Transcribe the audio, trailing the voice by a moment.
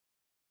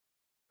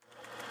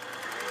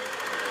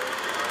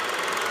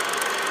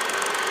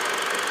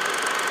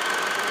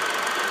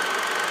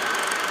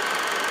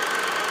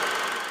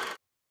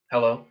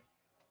Hello,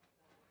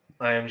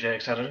 I am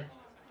JX Editor,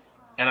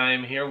 and I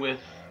am here with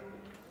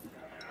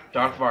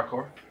Darth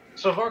Varkor.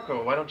 So,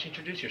 Varkor, why don't you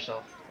introduce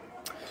yourself?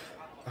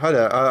 Hi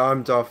there,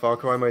 I'm Darth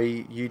Varkor. I'm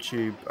a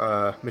YouTube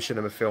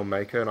machinima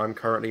filmmaker, and I'm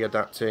currently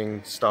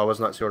adapting Star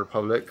Wars Knights of the Old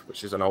Republic,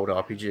 which is an old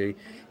RPG,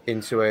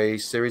 into a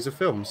series of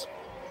films.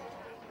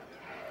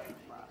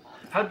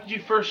 How did you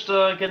first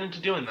get into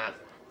doing that?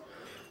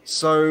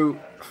 So,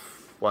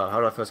 well, how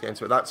did I first get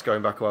into it? That's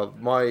going back a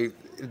while.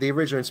 The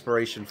original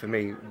inspiration for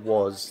me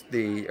was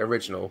the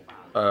original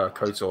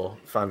KOTOR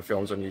fan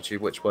films on YouTube,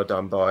 which were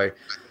done by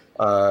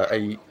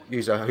a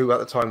user who at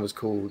the time was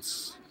called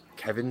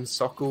Kevin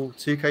Sokol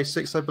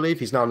 2K6, I believe.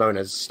 He's now known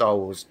as Star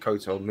Wars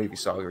KOTOR Movie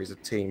Saga. He's a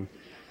team.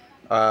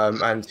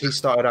 And he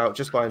started out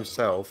just by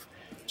himself,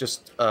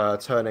 just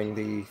turning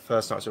the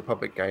first Knights of the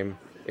Republic game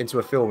into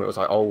a film. It was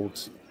like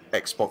old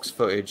Xbox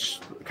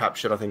footage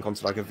captured, I think,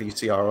 onto like a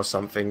VCR or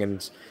something.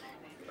 And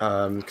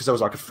because there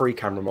was like a free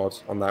camera mod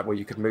on that where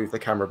you could move the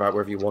camera about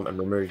wherever you want and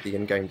remove the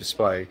in-game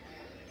display.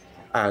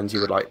 And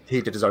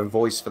he did his own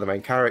voice for the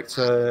main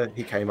character.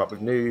 He came up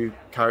with new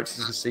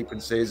characters and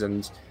sequences,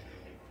 and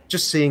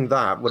just seeing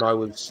that when I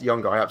was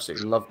younger, I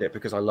absolutely loved it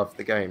because I loved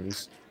the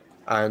games.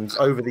 And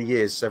over the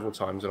years, several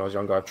times when I was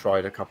younger, I've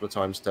tried a couple of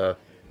times to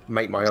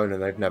make my own,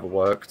 and they've never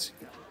worked.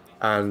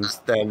 And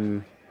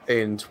then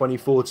in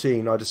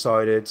 2014, I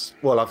decided,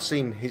 well, I've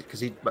seen his,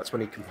 because that's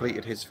when he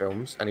completed his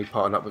films, and he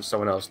partnered up with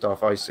someone else,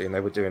 Darth Icy, and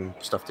they were doing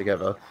stuff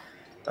together.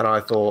 And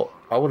I thought,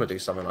 I want to do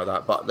something like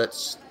that, but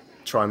let's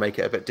try and make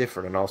it a bit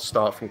different. And I'll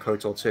start from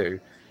KOTOR 2,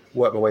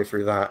 work my way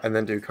through that, and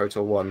then do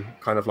KOTOR 1,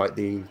 kind of like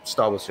the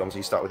Star Wars films.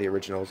 You start with the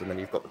originals, and then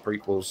you've got the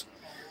prequels.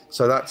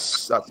 So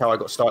that's how I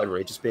got started,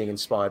 really, just being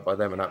inspired by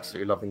them and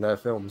absolutely loving their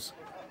films.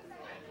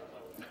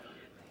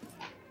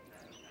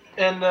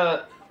 And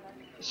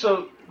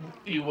so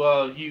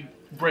you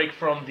break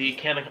from the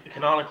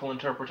canonical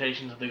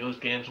interpretations of those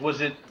games.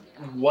 Was it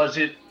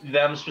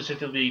them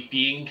specifically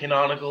being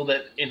canonical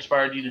that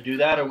inspired you to do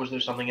that, or was there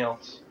something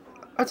else?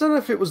 I don't know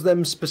if it was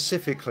them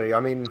specifically.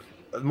 I mean,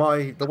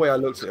 the way I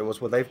looked at it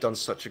was, well, they've done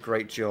such a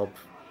great job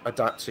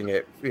adapting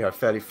it,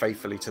 fairly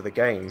faithfully to the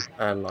game,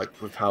 and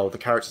like with how the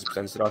characters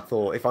presented. I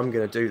thought, if I'm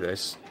going to do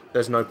this,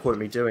 there's no point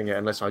me doing it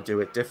unless I do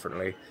it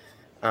differently.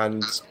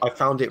 And I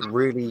found it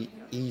really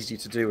easy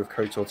to do with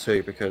KOTOR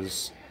 2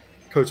 because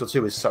KOTOR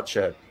 2 is such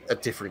a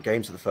different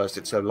game to the first.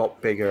 It's a lot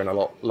bigger and a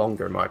lot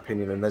longer, in my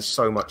opinion, and there's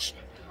so much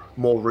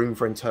more room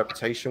for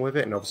interpretation with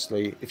it. And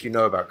obviously, if you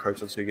know about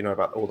KOTOR 2, you know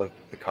about all the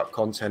cut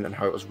content and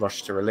how it was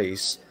rushed to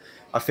release.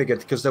 I figured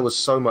because there was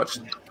so much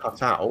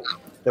cut out,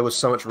 there was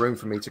so much room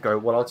for me to go,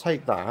 well, I'll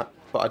take that,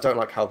 but I don't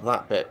like how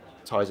that bit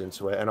ties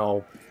into it, and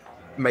I'll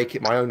make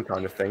it my own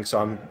kind of thing.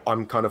 So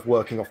I'm kind of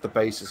working off the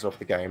basis of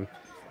the game.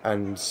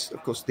 And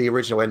of course, the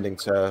original ending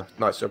to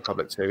Knights of the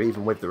Republic 2,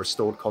 even with the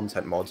restored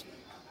content mod,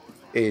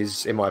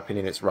 is, in my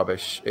opinion, it's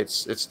rubbish.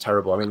 It's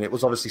terrible. I mean, it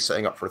was obviously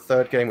setting up for a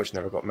third game, which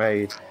never got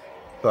made.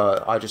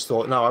 But I just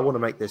thought, no, I want to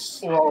make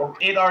this. Well,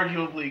 it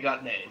arguably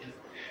got made.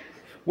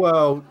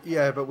 Well,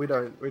 yeah, but we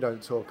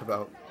don't talk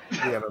about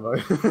the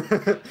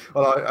MMO.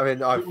 Well, I mean,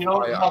 You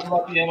don't talk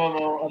about the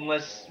MMO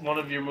unless one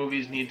of your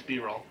movies needs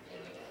B-roll.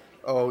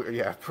 oh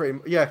yeah,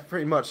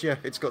 pretty much. Yeah,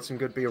 it's got some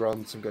good B-roll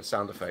and some good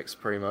sound effects,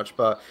 pretty much.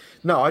 But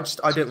no, I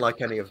didn't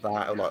like any of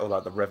that, or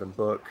like the Revan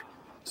book.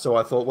 So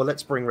I thought, well,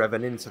 let's bring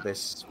Revan into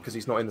this because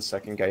he's not in the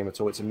second game at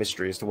all. It's a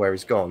mystery as to where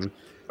he's gone. And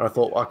I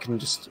thought,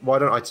 why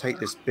don't I take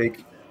this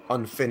big,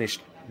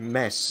 unfinished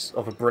mess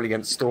of a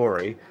brilliant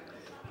story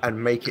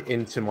and make it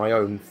into my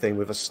own thing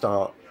with a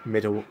start,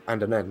 middle,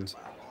 and an end.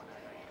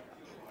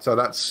 So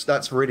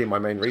that's really my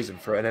main reason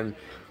for it. And then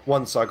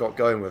once I got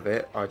going with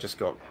it, I just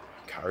got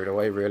carried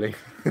away, really.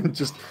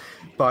 Just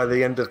by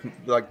the end of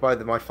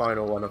my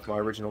final one of my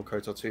original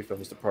KOTOR 2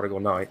 films, The Prodigal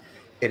Knight,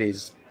 it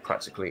is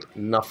practically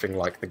nothing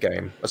like the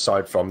game,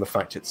 aside from the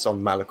fact it's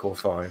on Malachor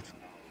 5.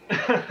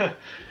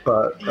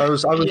 But I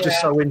was Yeah.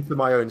 just so into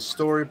my own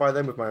story by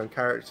then with my own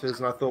characters,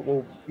 and I thought,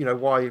 well,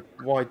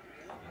 why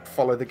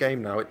follow the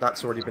game now?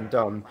 That's already been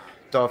done.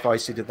 Darth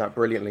Icy did that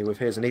brilliantly with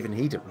his, and even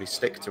he didn't really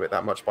stick to it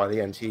that much by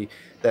the end. He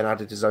then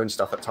added his own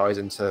stuff that ties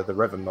into the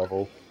Revan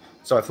novel.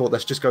 So I thought,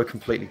 let's just go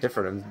completely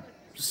different and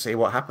see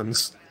what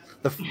happens.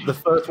 The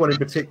first one in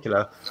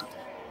particular,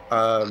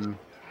 um,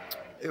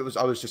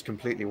 I was just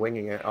completely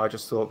winging it. I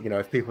just thought,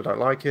 if people don't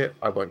like it,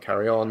 I won't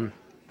carry on.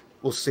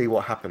 We'll see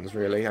what happens,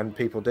 really. And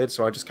people did,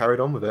 so I just carried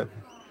on with it.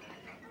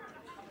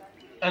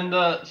 And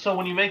so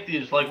when you make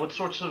these, like, what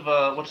sorts of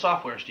what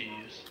softwares do you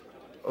use?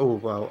 Oh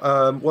well.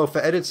 Well, for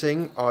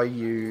editing, I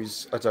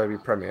use Adobe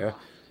Premiere.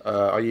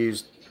 I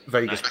used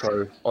Vegas Nice.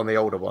 Pro on the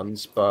older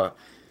ones, but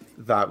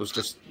it was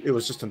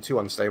just too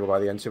unstable by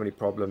the end. Too many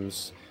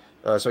problems.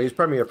 So I use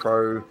Premiere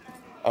Pro,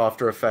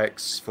 After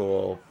Effects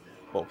for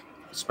well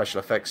special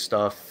effects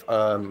stuff.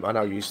 I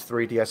now use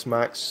 3ds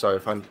Max. So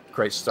if I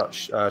create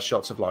such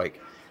shots of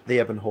like the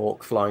Ebon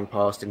Hawk flying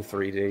past in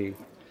 3D,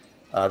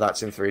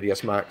 that's in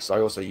 3ds Max. I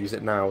also use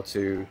it now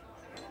to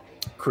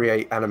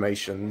create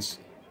animations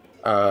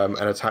and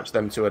attach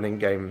them to an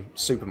in-game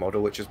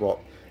supermodel, which is what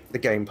the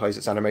game plays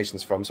its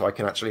animations from, so I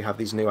can actually have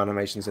these new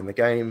animations in the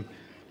game.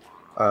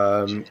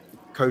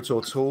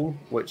 Kotor tool,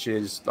 which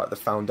is like the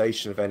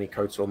foundation of any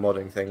Kotor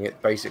modding thing.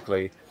 It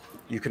basically,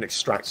 you can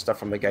extract stuff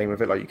from the game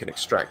with it. Like you can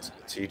extract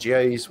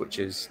TGAs, which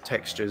is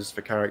textures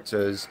for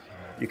characters.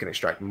 You can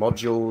extract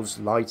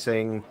modules,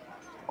 lighting,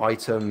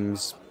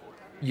 items,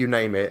 you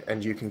name it,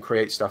 and you can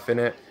create stuff in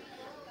it.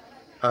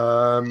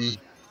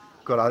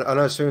 God, I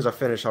know as soon as I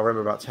finish, I'll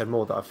remember about 10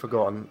 more that I've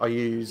forgotten. I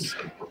use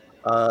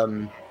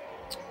the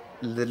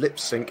lip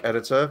sync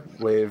editor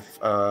with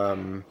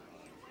a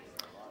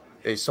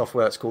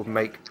software that's called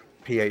Make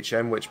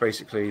PHM, which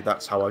basically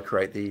that's how I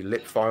create the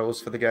lip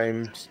files for the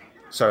games.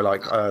 So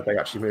like they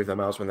actually move their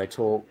mouths when they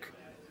talk.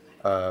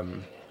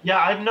 Yeah,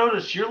 I've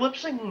noticed your lip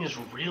syncing is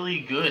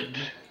really good.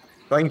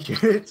 Thank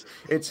you.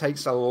 It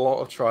takes a lot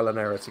of trial and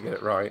error to get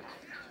it right.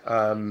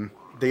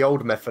 The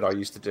old method I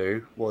used to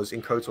do was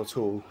in Kotor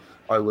tool,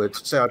 I would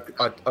say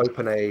I'd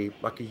open a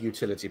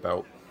utility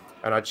belt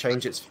and I'd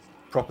change its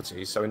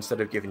properties. So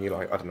instead of giving you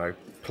like, I don't know,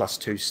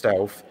 +2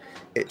 stealth,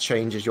 it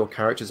changes your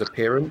character's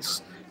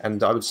appearance.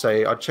 And I would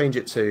say I'd change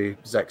it to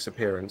Zek's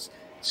appearance,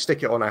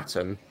 stick it on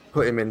Atten,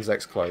 put him in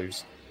Zek's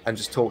clothes, and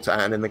just talk to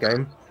Atten in the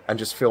game and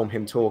just film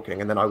him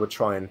talking. And then I would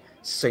try and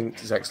sync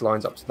Zek's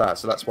lines up to that.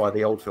 So that's why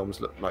the old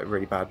films look like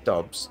really bad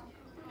dubs.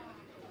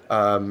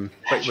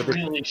 That's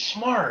really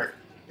smart.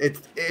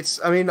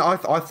 I mean, I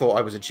thought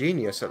I was a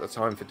genius at the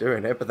time for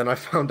doing it, but then I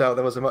found out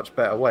there was a much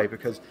better way,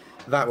 because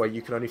that way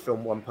you can only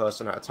film one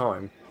person at a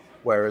time.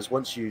 Whereas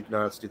once you know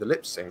how to do the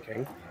lip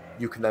syncing,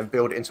 you can then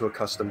build it into a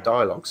custom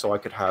dialogue. So I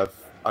could have,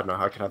 I don't know,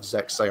 I could have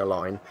Zek say a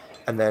line,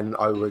 and then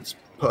I would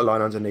put a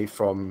line underneath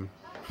from,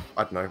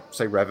 I don't know,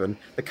 say Revan.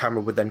 The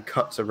camera would then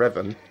cut to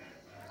Revan,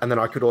 and then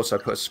I could also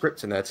put a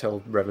script in there, tell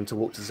Revan to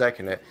walk to Zek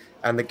in it,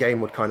 and the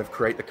game would kind of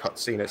create the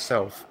cutscene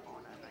itself.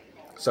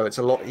 So it's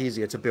a lot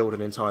easier to build an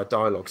entire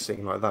dialogue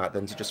scene like that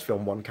than to just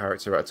film one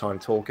character at a time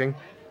talking.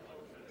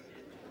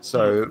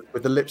 So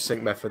with the lip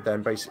sync method,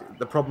 then basically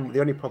the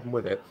only problem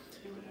with it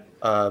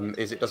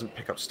is it doesn't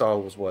pick up Star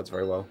Wars words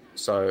very well.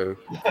 So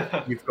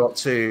you've got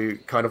to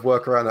kind of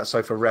work around that.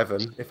 So for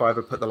Revan, if I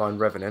ever put the line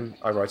Revan in,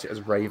 I write it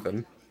as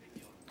Raven,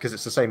 because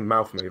it's the same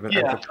mouth movement.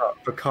 Yeah. And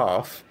for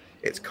calf,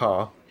 it's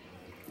car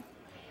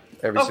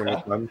every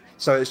single time.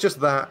 So it's just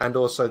that, and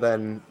also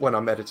then when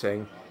I'm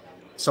editing,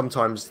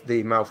 sometimes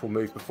the mouth will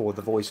move before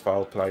the voice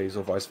file plays,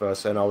 or vice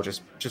versa, and I'll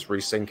just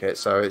resync it.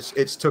 So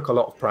it's took a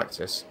lot of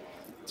practice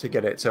to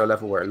get it to a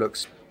level where it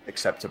looks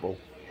acceptable,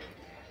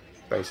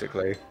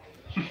 basically.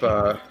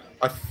 But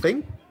I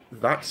think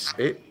that's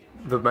it.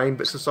 The main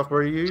bits of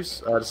software you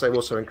use. To say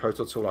also in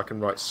Kotor tool, I can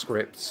write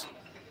scripts,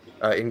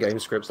 in-game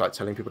scripts, like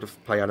telling people to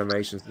play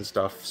animations and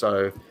stuff.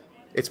 So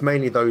it's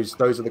mainly those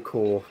are the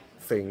core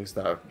things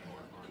that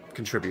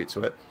contribute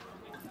to it.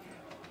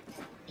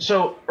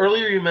 So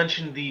earlier you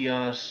mentioned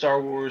the Star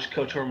Wars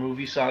KOTOR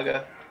movie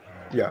saga.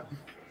 Yeah.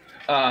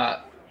 I've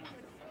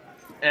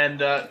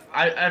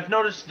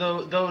noticed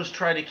those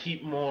try to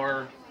keep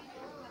more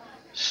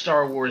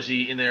Star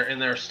Warsy in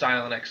their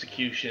style and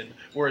execution,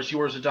 whereas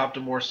yours adopt a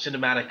more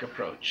cinematic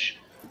approach.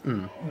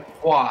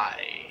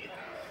 Why?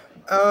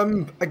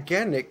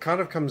 Again, it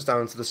kind of comes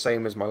down to the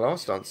same as my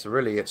last answer.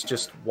 Really, it's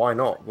just why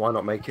not? Why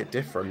not make it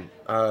different?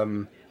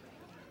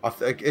 I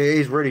think it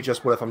is really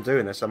just worth I'm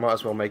doing this. I might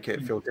as well make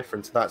it feel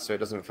different to that, so it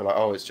doesn't feel like,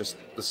 oh, it's just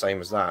the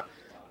same as that.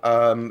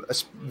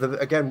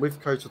 Again,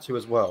 with KOTOR 2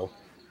 as well,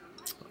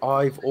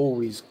 I've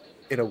always,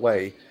 in a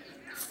way,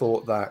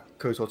 thought that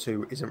KOTOR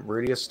 2 isn't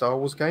really a Star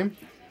Wars game.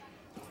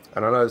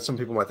 And I know some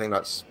people might think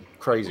that's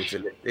crazy,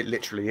 because it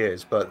literally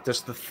is, but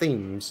just the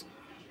themes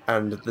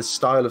and the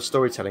style of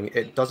storytelling,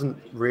 it doesn't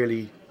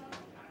really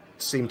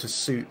seem to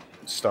suit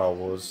Star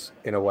Wars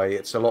in a way.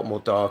 It's a lot more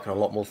dark and a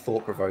lot more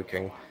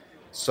thought-provoking.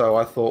 So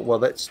I thought, well,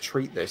 let's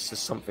treat this as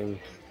something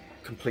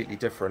completely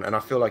different. And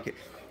I feel like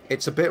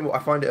it's a bit more, I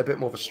find it a bit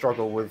more of a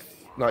struggle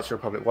with Knights of the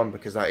Republic 1,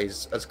 because that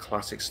is as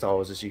classic Star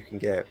Wars as you can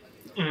get.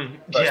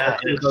 Yeah,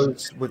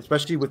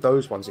 especially with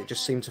those ones, it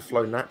just seemed to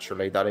flow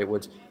naturally, that it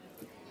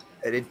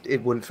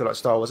wouldn't feel like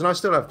Star Wars. And I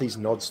still have these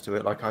nods to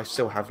it. Like I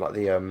still have like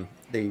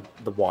the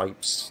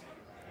wipes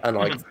and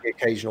like the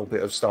occasional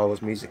bit of Star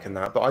Wars music and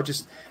that. But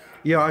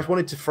I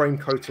wanted to frame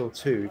KOTOR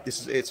 2.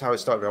 It's how it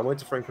started. I wanted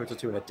to frame KOTOR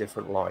 2 in a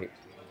different light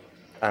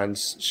and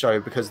show,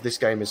 because this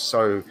game is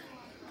so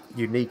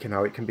unique in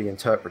how it can be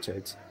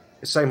interpreted.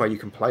 The same way you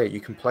can play it. You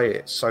can play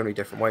it so many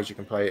different ways. You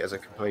can play it as a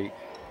complete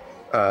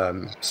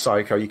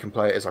psycho. You can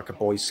play it as like a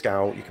Boy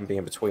Scout. You can be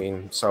in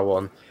between, so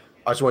on.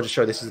 I just wanted to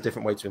show this is a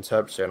different way to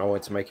interpret it, and I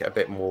wanted to make it a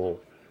bit more,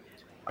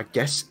 I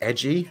guess,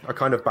 edgy. I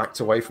kind of backed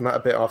away from that a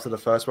bit after the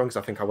first one, because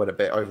I think I went a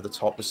bit over the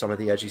top with some of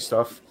the edgy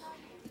stuff.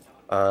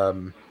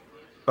 But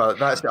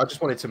I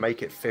just wanted to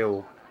make it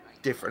feel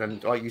different,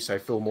 and like you say,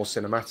 feel more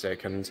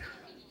cinematic. And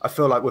I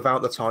feel like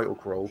without the title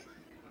crawl,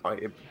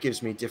 it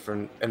gives me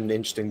different and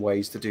interesting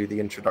ways to do the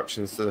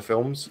introductions to the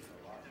films.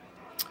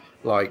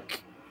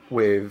 Like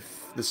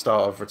with the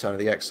start of Return of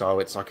the Exile,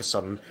 it's like a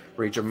sudden,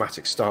 really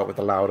dramatic start with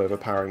the loud,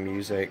 overpowering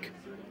music.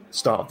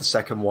 Start of the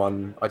second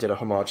one, I did a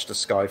homage to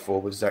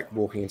Skyfall with Zek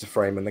walking into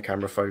frame and the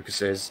camera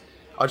focuses.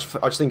 I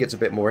just think it's a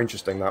bit more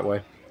interesting that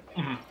way.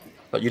 Mhm.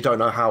 Like you don't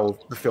know how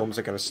the films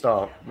are going to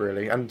start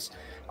really, and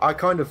I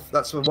kind of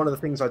that's one of the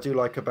things I do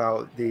like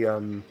about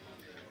the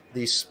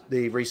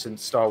recent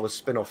Star Wars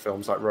spin-off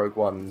films like Rogue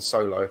One and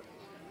Solo.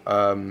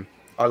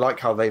 I like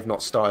how they've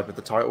not started with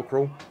the title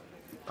crawl.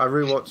 I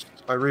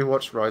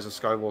rewatched Rise of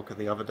Skywalker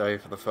the other day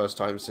for the first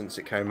time since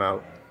it came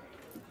out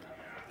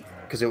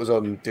because it was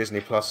on Disney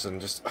Plus and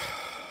just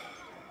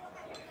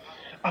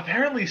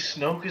Apparently,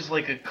 Snoke is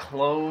like a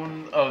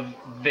clone of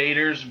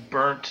Vader's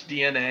burnt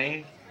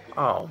DNA.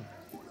 oh,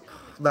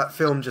 that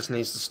film just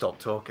needs to stop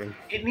talking.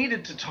 It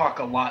needed to talk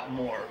a lot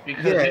more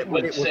because Yeah, it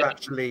when would it was say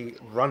actually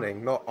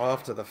running, not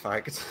after the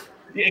fact.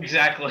 Yeah,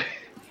 exactly.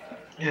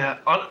 Yeah,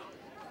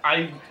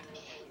 I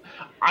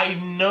I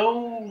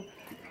know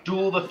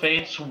Duel of the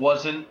Fates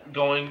wasn't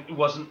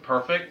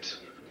perfect,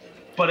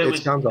 but it It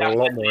was sounds a lot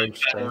definitely more a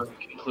interesting. better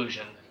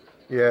conclusion.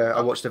 Yeah,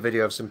 I watched a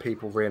video of some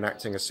people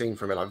reenacting a scene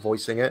from it, like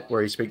voicing it,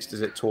 where he speaks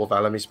to it Tor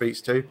Valum he speaks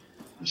to,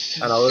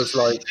 and I was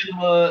like,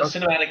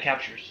 Cinematic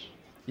captures.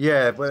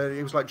 yeah, but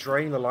it was like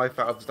draining the life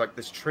out of like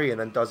this tree, and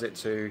then does it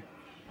to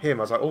him.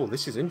 I was like, oh,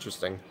 this is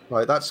interesting.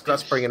 Like that's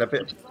bringing a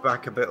bit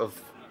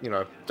of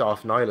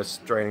Darth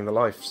Nihilus draining the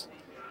lives.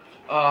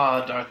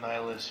 Ah, Darth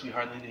Nihilus, we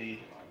hardly knew you.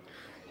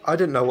 I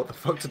didn't know what the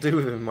fuck to do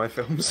with him in my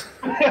films.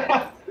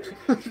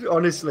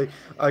 Honestly,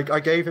 I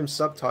gave him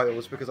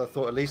subtitles because I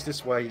thought at least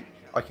this way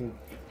I can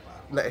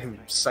let him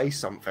say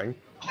something.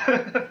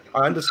 I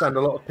understand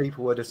a lot of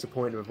people were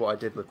disappointed with what I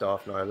did with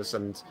Darth Nihilus,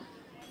 and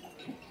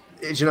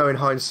in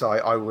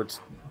hindsight, I would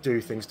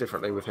do things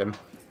differently with him.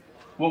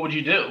 What would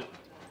you do?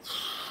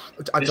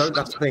 That's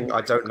the thing,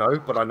 I don't know,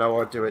 but I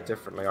know I'd do it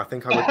differently. I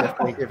think I would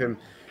definitely give him,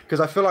 because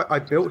I feel like I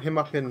built him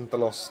up in The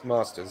Lost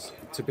Masters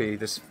to be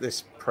this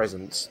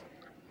presence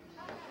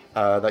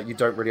that you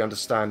don't really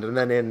understand, and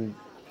then in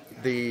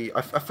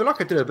I feel like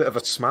I did a bit of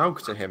a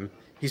Smaug to him.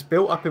 He's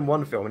built up in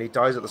one film and he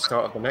dies at the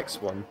start of the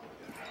next one.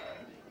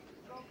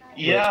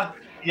 Yeah,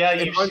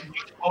 you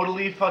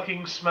totally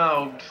fucking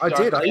Smauged. I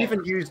did. I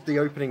even used the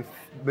opening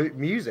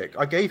music.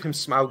 I gave him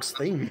Smaug's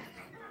theme.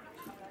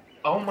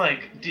 Oh my!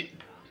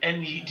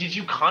 Did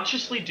you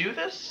consciously do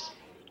this?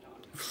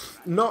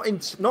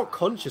 Not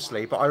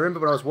consciously, but I remember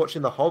when I was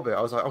watching The Hobbit,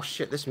 I was like, "Oh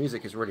shit, this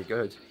music is really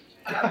good."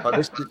 Like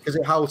this, because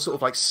how sort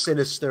of like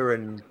sinister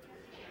and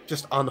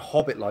just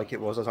un-Hobbit-like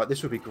it was. I was like,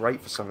 "This would be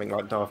great for something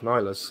like Darth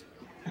Nihilus."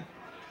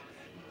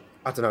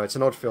 I don't know. It's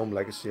an odd film,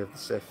 Legacy of the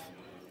Sith,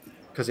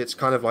 because it's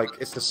kind of like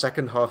it's the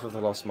second half of The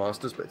Lost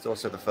Masters, but it's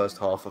also the first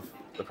half of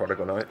The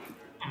Prodigal Knight.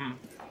 Mm-hmm.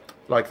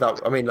 Like that.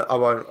 I mean, I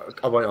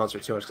won't answer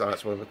it too much because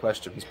that's one of the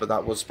questions. But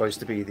that was supposed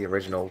to be the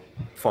original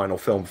final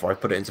film before I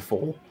put it into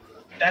 4.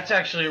 That's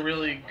actually a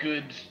really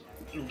good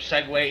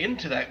segue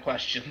into that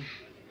question.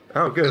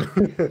 Oh, good.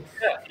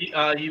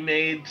 You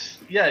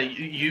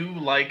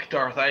like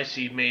Darth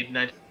Icy made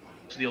Knights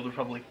of the Old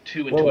Republic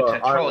 2 into a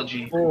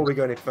tetralogy. Before we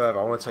go any further,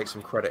 I want to take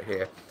some credit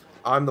here.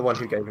 I'm the one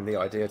who gave him the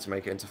idea to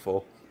make it into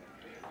 4.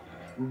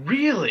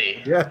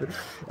 Really? Yeah.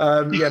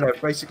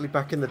 Basically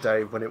back in the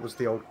day when it was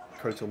the old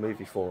Kotor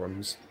movie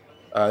forums,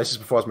 this is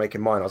before I was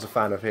making mine, I was a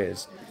fan of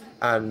his,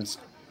 and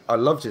I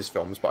loved his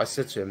films, but I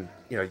said to him,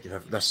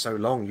 they're so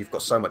long, you've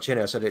got so much in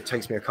it. I said, it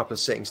takes me a couple of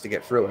sittings to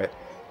get through it.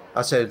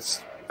 I said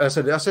to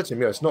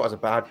him, it's not as a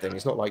bad thing.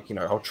 It's not like,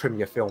 I'll trim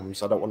your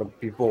films. I don't want to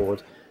be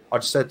bored. I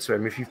just said to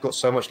him, if you've got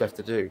so much left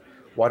to do,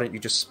 why don't you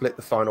just split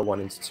the final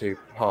one into 2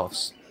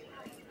 halves?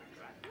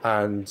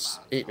 And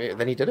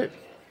then he did it.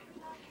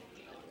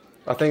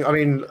 I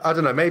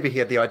don't know, maybe he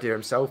had the idea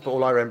himself, but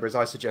all I remember is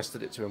I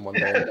suggested it to him one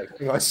day, and the next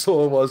thing I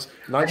saw was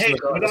Knights of the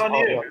Darkness Part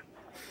 1.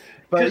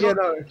 But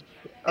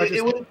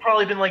it would have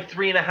probably been like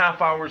 3.5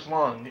 hours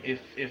long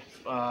if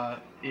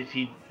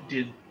he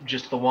did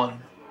just the one.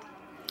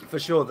 For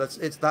sure, that's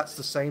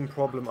the same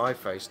problem I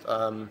faced.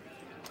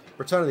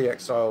 Return of the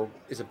Exile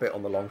is a bit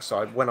on the long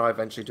side. When I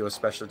eventually do a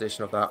special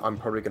edition of that, I'm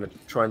probably going to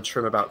try and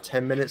trim about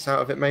 10 minutes out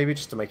of it, maybe,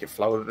 just to make it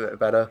flow a bit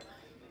better.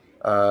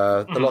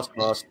 The Lost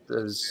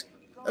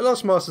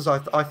Masters,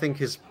 I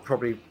think, is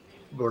probably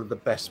one of the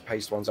best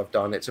paced ones I've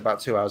done. It's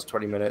about 2 hours,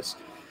 20 minutes.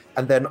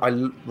 And then I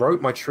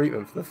wrote my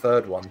treatment for the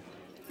third one,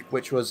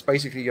 which was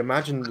basically,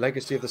 imagine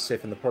Legacy of the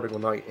Sith and The Prodigal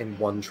Knight in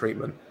one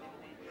treatment.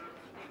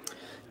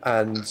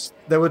 And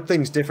there were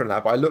things different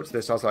that, but I looked at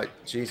this, I was like,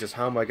 Jesus,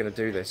 how am I going to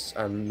do this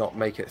and not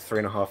make it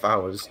 3.5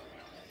 hours?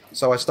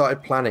 So I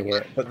started planning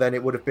it, but then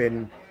it would have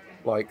been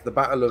like the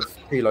Battle of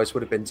Pylos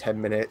would have been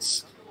 10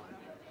 minutes.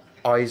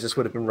 Isis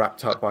would have been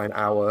wrapped up by an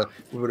hour.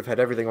 We would have had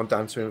everything on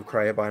Dantooine of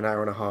Kreia by an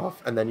hour and a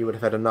half, and then you would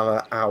have had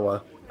another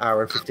hour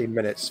and 15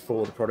 minutes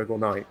for The Prodigal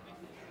Knight.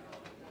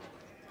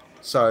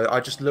 So I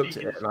just looked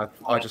at it and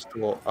I just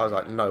thought, I was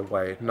like, no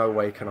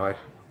way can I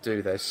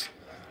do this.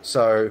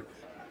 So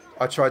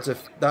I tried to,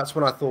 that's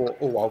when I thought,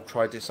 I'll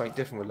try to do something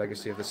different with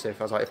Legacy of the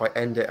Sith. I was like, if I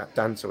end it at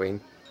Dantooine,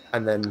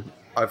 and then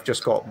I've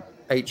just got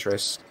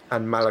Atris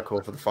and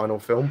Malachor for the final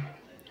film,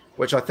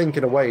 which I think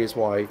in a way is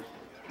why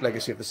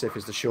Legacy of the Sith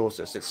is the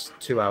shortest. It's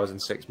 2 hours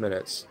and 6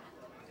 minutes.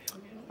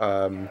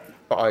 But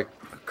I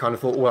kind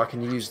of thought, I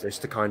can use this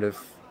to kind of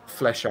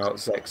flesh out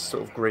Zek's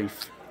sort of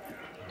grief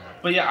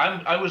But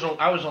yeah, I was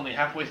only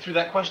halfway through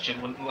that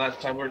question when last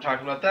time we were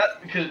talking about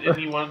that because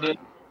and you wanted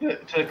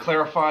to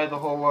clarify the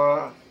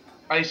whole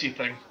icy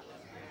thing.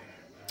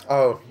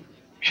 Oh,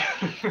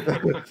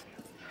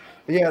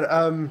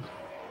 yeah.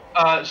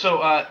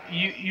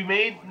 You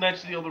made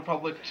Knights of the Old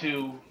Republic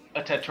 2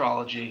 a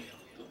tetralogy.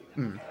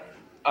 Hmm.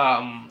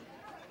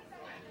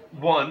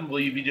 One, will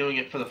you be doing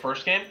it for the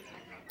first game?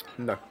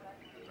 No,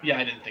 Yeah,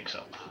 I didn't think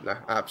so. no,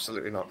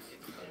 absolutely not.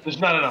 There's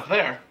not enough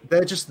there.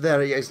 They're just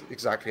there. Yes,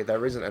 exactly.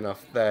 There isn't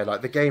enough there.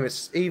 Like the game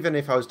is, even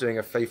if I was doing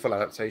a faithful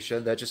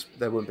adaptation, there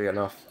wouldn't be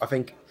enough. I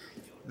think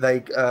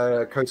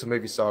Kotor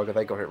movie Saga,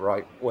 they got it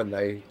right when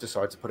they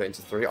decided to put it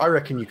into 3. I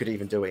reckon you could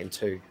even do it in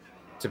 2,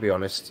 to be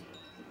honest,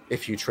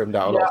 if you trimmed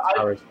out a lot of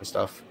carriage and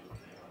stuff.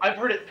 I've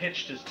heard it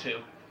pitched as 2.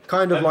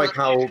 Kind of like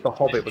how The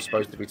Hobbit was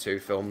supposed to be 2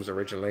 films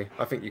originally.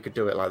 I think you could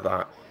do it like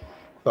that.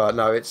 But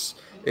no, it's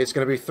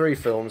going to be 3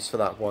 films for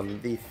that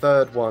one. The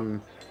third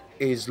one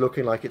is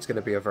looking like it's going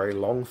to be a very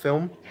long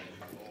film.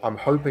 I'm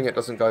hoping it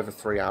doesn't go over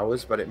 3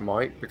 hours, but it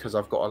might because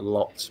I've got a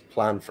lot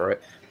planned for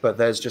it. But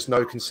there's just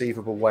no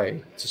conceivable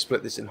way to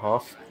split this in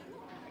half,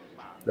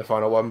 the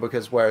final one,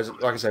 because whereas,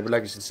 like I said, with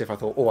Legacy of the Sith, I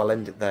thought, oh, I'll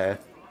end it there,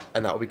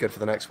 and that'll be good for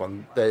the next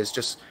one. There's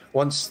just,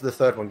 once the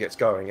third one gets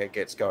going, it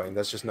gets going.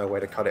 There's just no way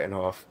to cut it in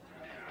half.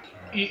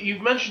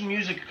 You've mentioned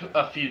music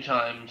a few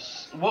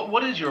times.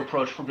 What is your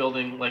approach for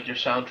building like your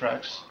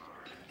soundtracks?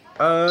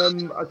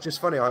 Just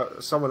funny.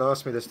 Someone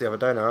asked me this the other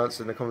day, and I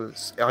answered in the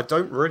comments. I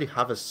don't really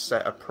have a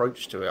set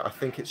approach to it. I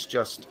think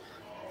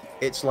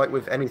it's like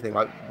with anything.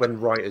 Like when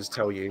writers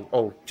tell you,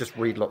 "Oh, just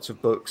read lots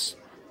of books."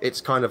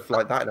 It's kind of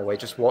like that in a way.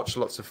 Just watch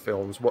lots of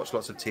films, watch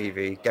lots of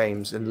TV,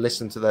 games, and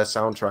listen to their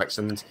soundtracks.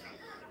 And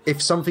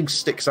if something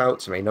sticks out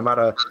to me, no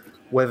matter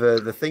whether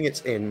the thing it's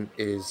in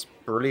is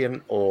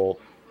brilliant or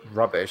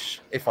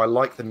rubbish, if I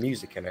like the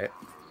music in it,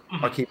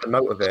 I keep a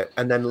note of it,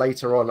 and then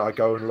later on I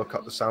go and look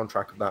up the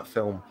soundtrack of that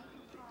film,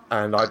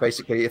 and I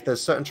basically, if there's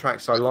certain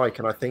tracks I like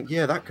and I think,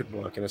 yeah, that could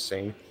work in a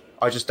scene,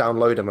 I just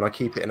download them and I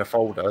keep it in a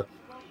folder,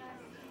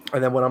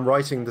 and then when I'm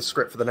writing the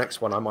script for the next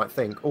one, I might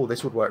think, oh,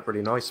 this would work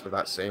really nice with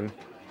that scene,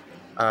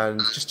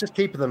 and just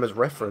keeping them as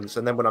reference,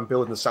 and then when I'm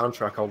building the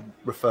soundtrack, I'll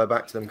refer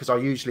back to them, because I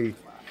usually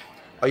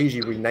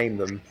rename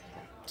them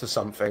to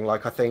something.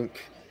 Like I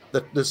think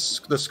the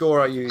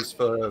score I use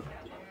for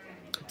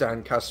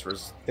Dan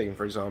Castra's theme,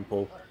 for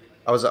example,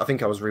 I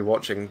think I was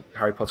rewatching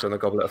Harry Potter and the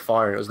Goblet of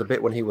Fire, and it was the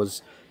bit when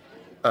he's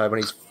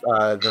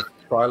the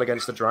trial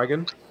against the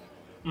dragon.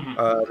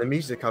 The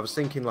music, I was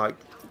thinking like,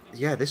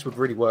 yeah, this would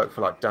really work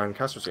for like Dan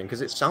Castra's scene,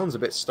 because it sounds a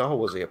bit Star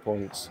Warsy at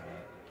points,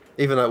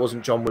 even though it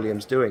wasn't John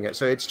Williams doing it.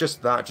 So it's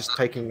just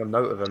taking a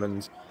note of them.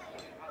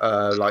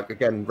 And like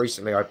again,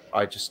 recently I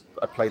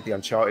played the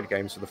Uncharted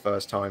games for the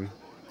first time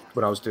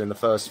when I was doing the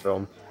first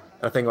film,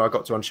 and I think I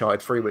got to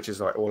Uncharted 3, which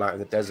is like all out in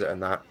the desert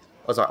and that.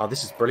 I was like, oh,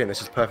 this is brilliant. This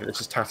is perfect.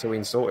 This is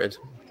Tatooine sorted.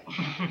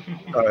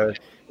 It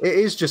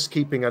is just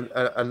keeping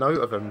a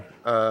note of them.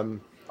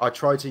 I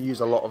try to use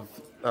a lot of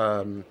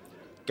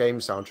game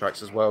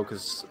soundtracks as well,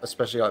 because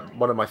especially like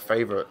one of my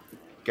favorite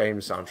game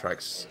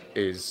soundtracks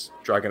is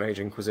Dragon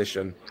Age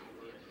Inquisition.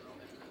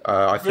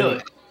 I think,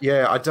 really?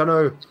 Yeah, I don't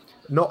know.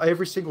 Not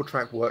every single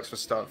track works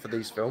for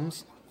these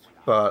films,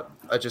 but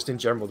just in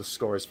general, the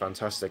score is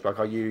fantastic. Like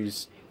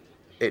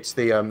it's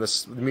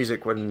the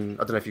music when,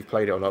 I don't know if you've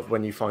played it or not,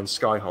 when you find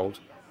Skyhold.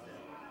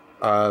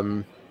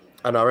 And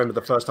I remember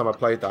the first time I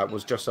played that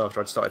was just after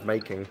I'd started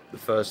making the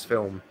first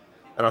film,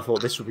 and I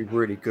thought this would be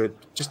really good.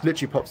 Just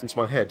literally popped into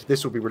my head.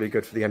 This will be really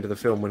good for the end of the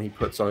film when he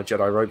puts on a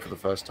Jedi robe for the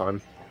first time.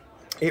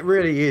 It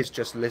really is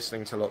just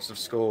listening to lots of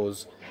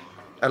scores,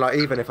 and like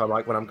even if I'm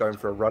like when I'm going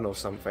for a run or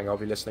something, I'll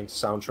be listening to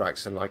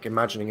soundtracks and like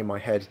imagining in my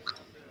head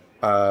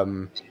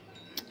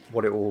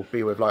what it will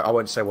be with. Like, I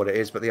won't say what it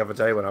is, but the other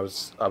day when I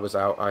was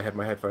out, I had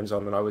my headphones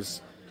on and I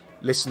was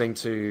listening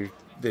to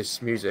this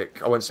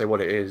music. I won't say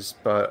what it is,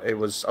 but I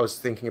was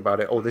thinking about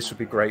it. Oh, this would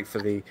be great for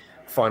the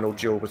final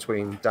duel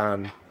between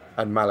Dan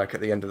and Malak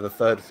at the end of the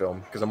third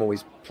film, because I'm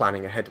always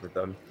planning ahead with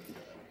them.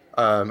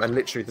 And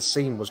literally the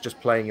scene was just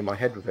playing in my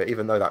head with it,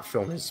 even though that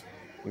film is,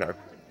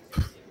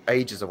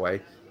 ages away,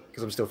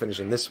 because I'm still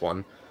finishing this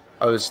one.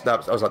 I was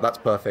like, that's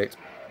perfect.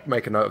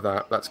 Make a note of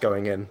that. That's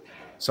going in.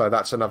 So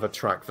that's another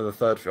track for the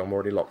third film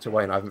already locked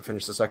away, and I haven't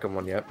finished the second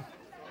one yet.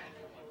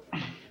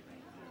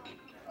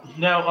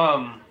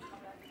 Now,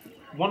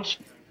 once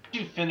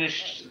you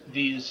finished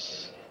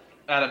these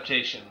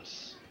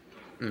adaptations,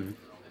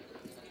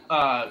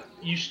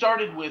 you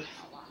started with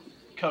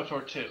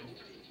KOTOR 2,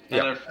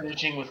 and are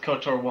finishing with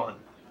KOTOR 1.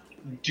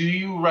 Do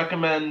you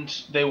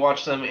recommend they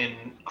watch them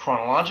in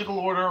chronological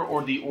order,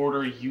 or the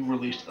order you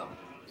released them?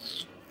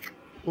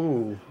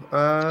 Ooh,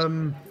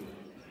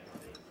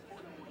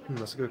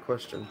 that's a good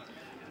question.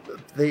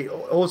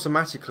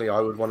 Automatically,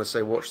 I would want to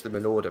say watch them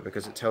in order,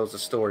 because it tells the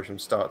story from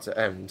start to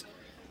end.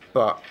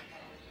 But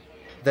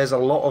there's a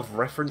lot of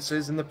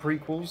references in the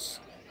prequels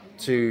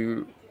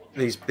to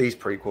these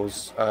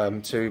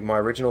prequels to my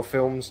original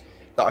films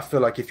that I feel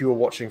like if you were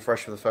watching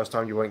fresh for the first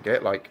time, you won't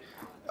get. Like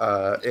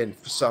in,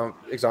 for some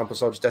example,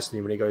 Soldier's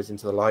Destiny, when he goes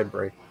into the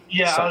library.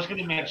 Yeah, I was going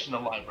to mention the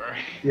library.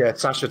 Yeah,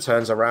 Sasha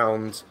turns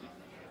around,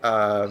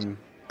 and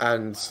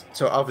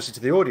so obviously to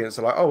the audience,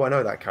 they're like, "Oh, I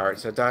know that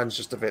character." Dan's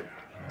just a bit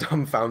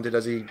dumbfounded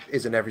as he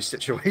is in every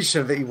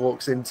situation that he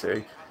walks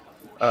into.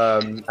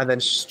 And then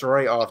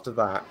straight after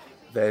that,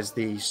 there's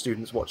the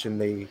students watching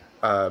the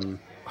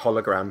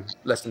hologram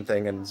lesson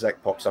thing, and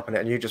Zek pops up in it,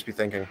 and you just be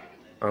thinking,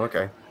 "Oh,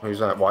 okay, who's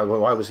that? Why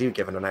was he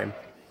given a name?"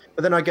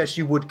 But then I guess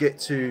you would get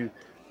to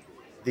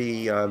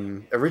the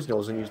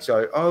originals, and you'd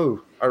go,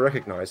 "Oh, I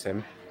recognize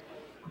him."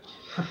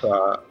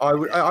 But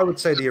I would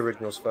say the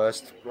originals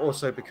first,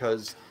 also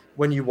because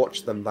when you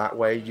watch them that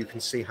way, you can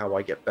see how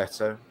I get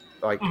better,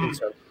 like in terms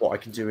of what I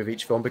can do with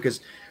each film. Because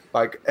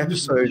like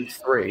episode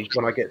 3,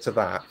 when I get to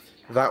that,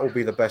 that will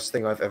be the best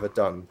thing I've ever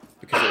done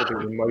because it will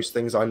be the most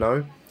things I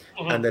know.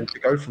 And then to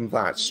go from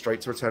that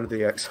straight to Return of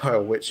the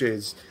Exile, which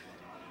is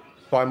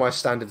by my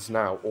standards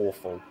now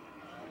awful,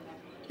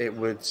 it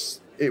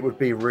would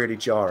be really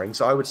jarring.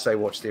 So I would say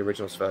watch the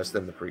originals first,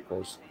 then the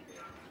prequels.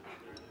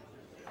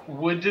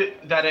 Would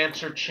that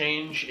answer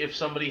change if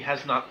somebody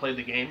has not played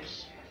the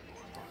games?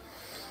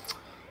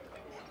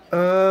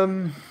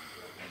 That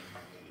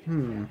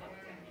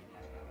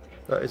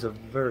is a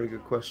very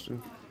good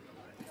question.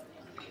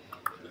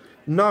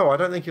 No, I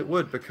don't think it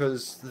would,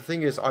 because the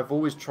thing is, I've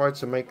always tried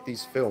to make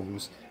these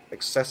films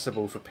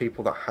accessible for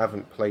people that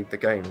haven't played the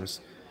games.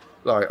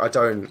 Like,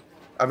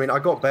 I mean, I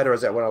got better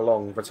as it went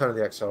along. Return of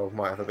the Exile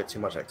might have a bit too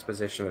much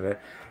exposition in it,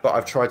 but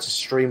I've tried to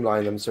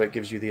streamline them so it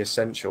gives you the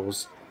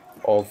essentials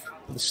of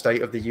the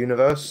state of the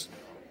universe.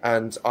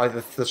 And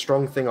the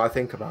strong thing I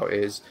think about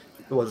is,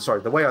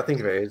 the way I think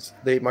of it is,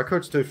 my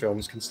Kotor 2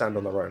 films can stand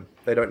on their own.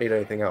 They don't need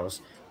anything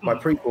else. My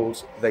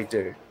prequels, they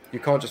do. You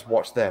can't just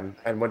watch them,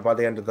 and when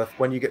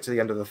you get to the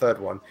end of the third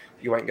one,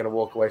 you ain't going to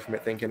walk away from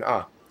it thinking,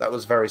 that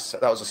was a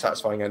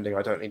satisfying ending.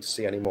 I don't need to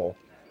see any more.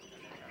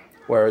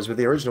 Whereas with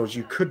the originals,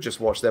 you could just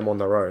watch them on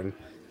their own,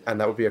 and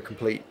that would be a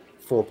complete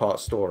 4-part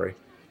story.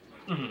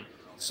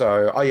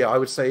 So, I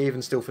would say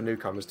even still for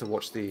newcomers to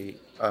watch the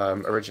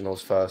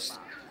originals first,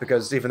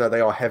 because even though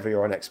they are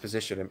heavier on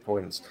exposition in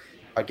points,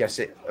 I guess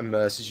it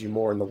immerses you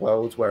more in the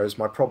world. Whereas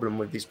my problem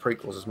with these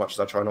prequels, as much as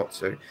I try not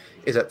to,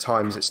 is at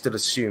times it still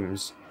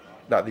assumes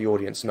that the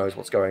audience knows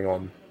what's going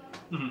on.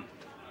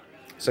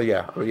 So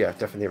yeah,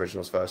 definitely the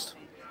originals first.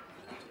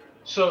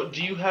 So,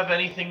 do you have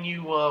anything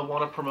you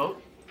want to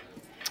promote?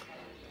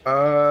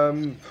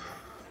 Of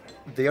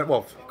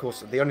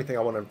course, the only thing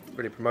I want to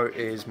really promote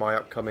is my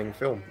upcoming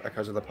film,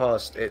 Echoes of the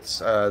Past. It's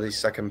the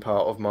second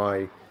part of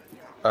my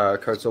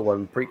Kotor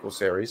 1 prequel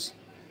series.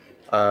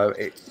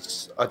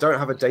 I don't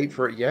have a date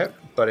for it yet,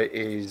 but it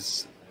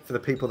is, for the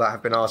people that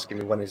have been asking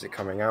me when is it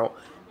coming out,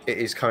 it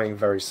is coming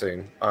very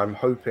soon. I'm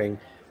hoping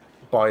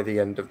by the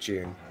end of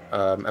June,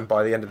 and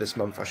by the end of this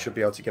month I should be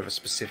able to give a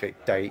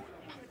specific date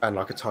and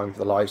like a time for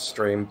the live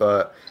stream.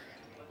 But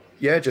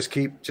yeah, just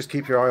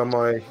keep your eye on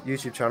my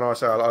YouTube channel.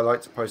 I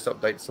like to post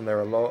updates on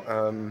there a lot,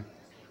 and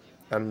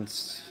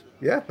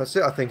yeah, that's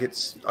it. I hope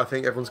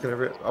everyone's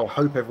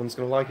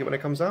gonna like it when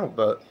it comes out.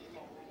 But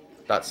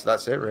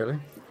that's it really.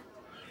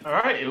 All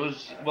right, it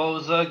was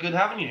good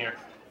having you here.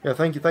 Yeah,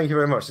 thank you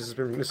very much. This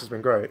has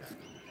been great.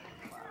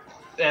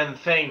 And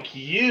thank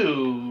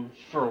you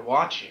for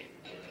watching.